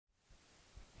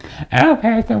Our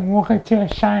parents are welcome to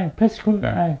a Shine Preschool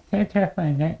Center for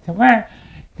next week.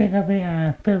 It's going to be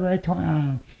February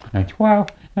 12th,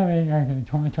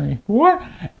 2024.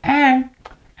 And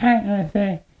I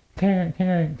say, take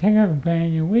a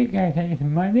brand new week. I think it's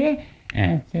Monday.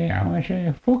 And say, I want to show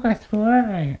you focus for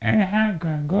Anaheim,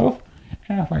 Grove,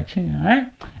 and for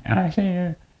China. And I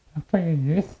say, for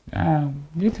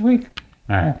this week,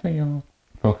 for your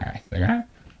forecast, okay?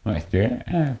 Let's do it.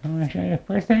 I'm going to show you the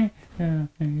first thing,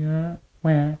 your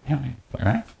weather times,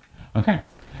 alright? Okay,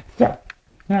 so,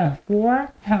 now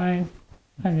 4 times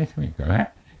on this week, alright?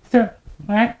 So,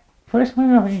 first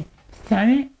one will be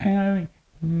sunny and will be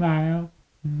mild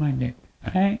Monday,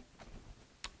 alright?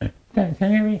 So, it's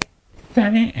going to be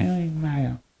sunny and will be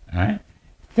mild, alright?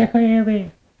 Second will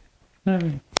be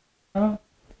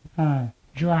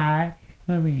dry,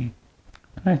 will be,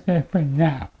 let's say for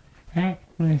now, right?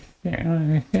 Let's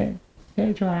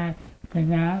stay dry for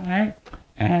now, right?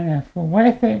 And for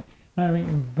Wednesday, will be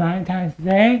Valentine's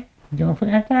Day. Don't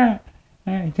forget that.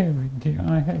 And to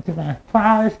buy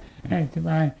flowers and to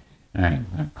buy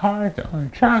cards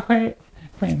or chocolates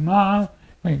for your mom,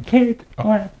 for your kids,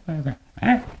 or whatever,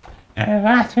 right? And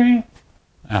last thing,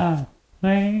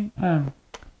 rain,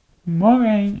 more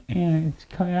rain is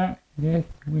coming up this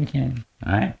weekend,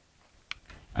 alright?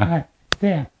 Okay, so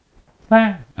yeah.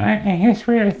 But, in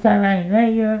history of Saturday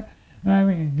radio, no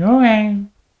rain,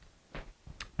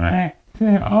 alright?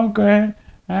 So all good,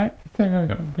 alright? So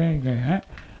very good, alright?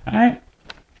 Alright?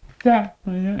 So,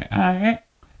 alright?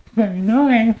 So no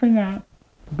rain for now,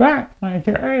 but like I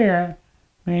said earlier,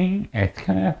 rain is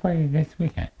coming up for you this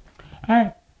weekend.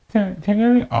 Alright? So,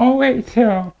 technically all the way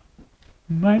till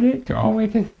Monday to all the way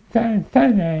to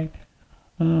Sunday,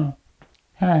 so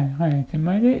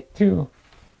Monday to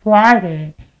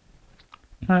Friday,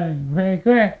 very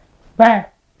good,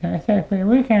 but like I said, for the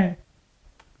weekend,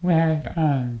 we have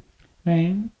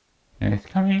rain is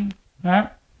coming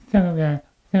up, so we have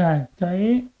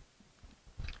 30%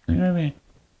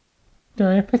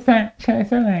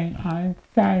 chance of rain on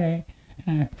Saturday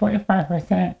and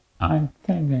 45% on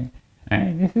Sunday,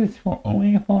 and this is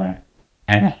only for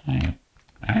Anaheim,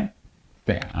 alright?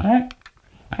 So,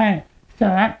 alright,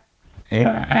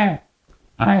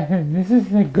 so this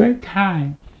is a good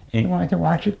time. If you want to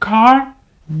watch your car,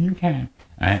 you can.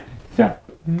 Alright, so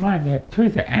Monday,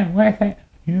 Tuesday, and Wednesday,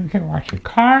 you can watch your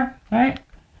car, right?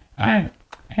 And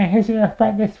here's your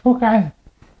effect this forecast.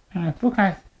 Alright,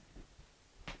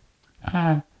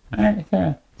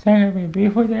 so it'll be a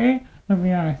beautiful day. It'll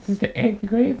be 68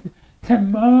 degrees.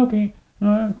 Tomorrow will be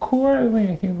cooler.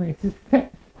 It'll be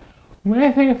 66.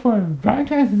 Wednesday for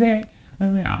Valentine's Day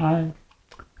will be on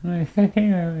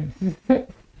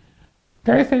 66.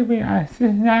 Thursday will be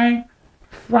 69.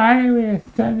 Friday will be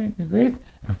 70 degrees.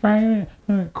 And Friday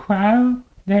will be a cloud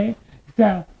day.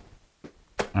 So,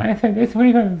 like I said, this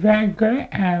week was very good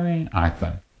and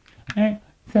awesome. Alright,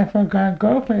 so if we're gonna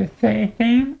go for the same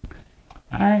thing,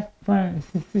 alright, for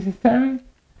 67,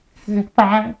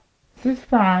 65,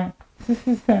 65,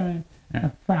 67,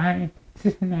 and 5,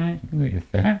 69 degrees.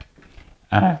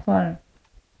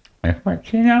 For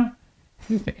Chino,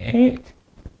 68,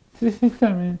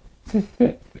 67,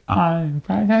 66 on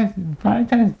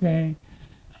Valentine's Day,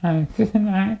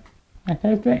 69 on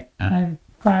Thursday, and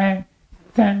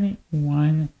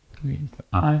 71 degrees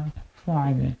on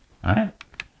Friday. Alright.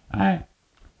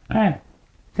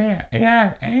 So yeah, if you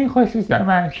have any questions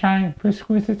about Shine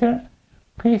Preschool Center,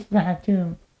 please have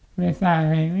to Miss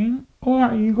Irene,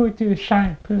 or you go to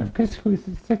Shine Preschool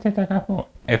Center for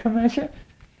information.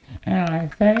 And I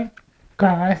say,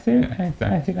 God bless you, and so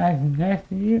I see you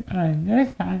guys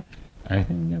next time. I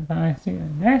think I'll see you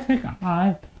next week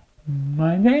on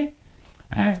Monday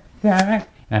at 7.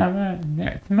 And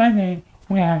next Monday,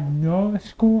 we have no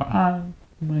school on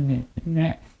Monday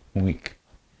next week.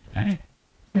 Alright?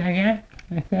 So again,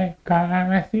 I say, God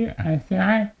bless you, I say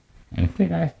hi, and see you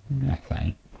guys next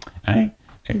time. Alright?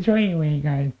 Enjoy your way,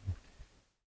 guys.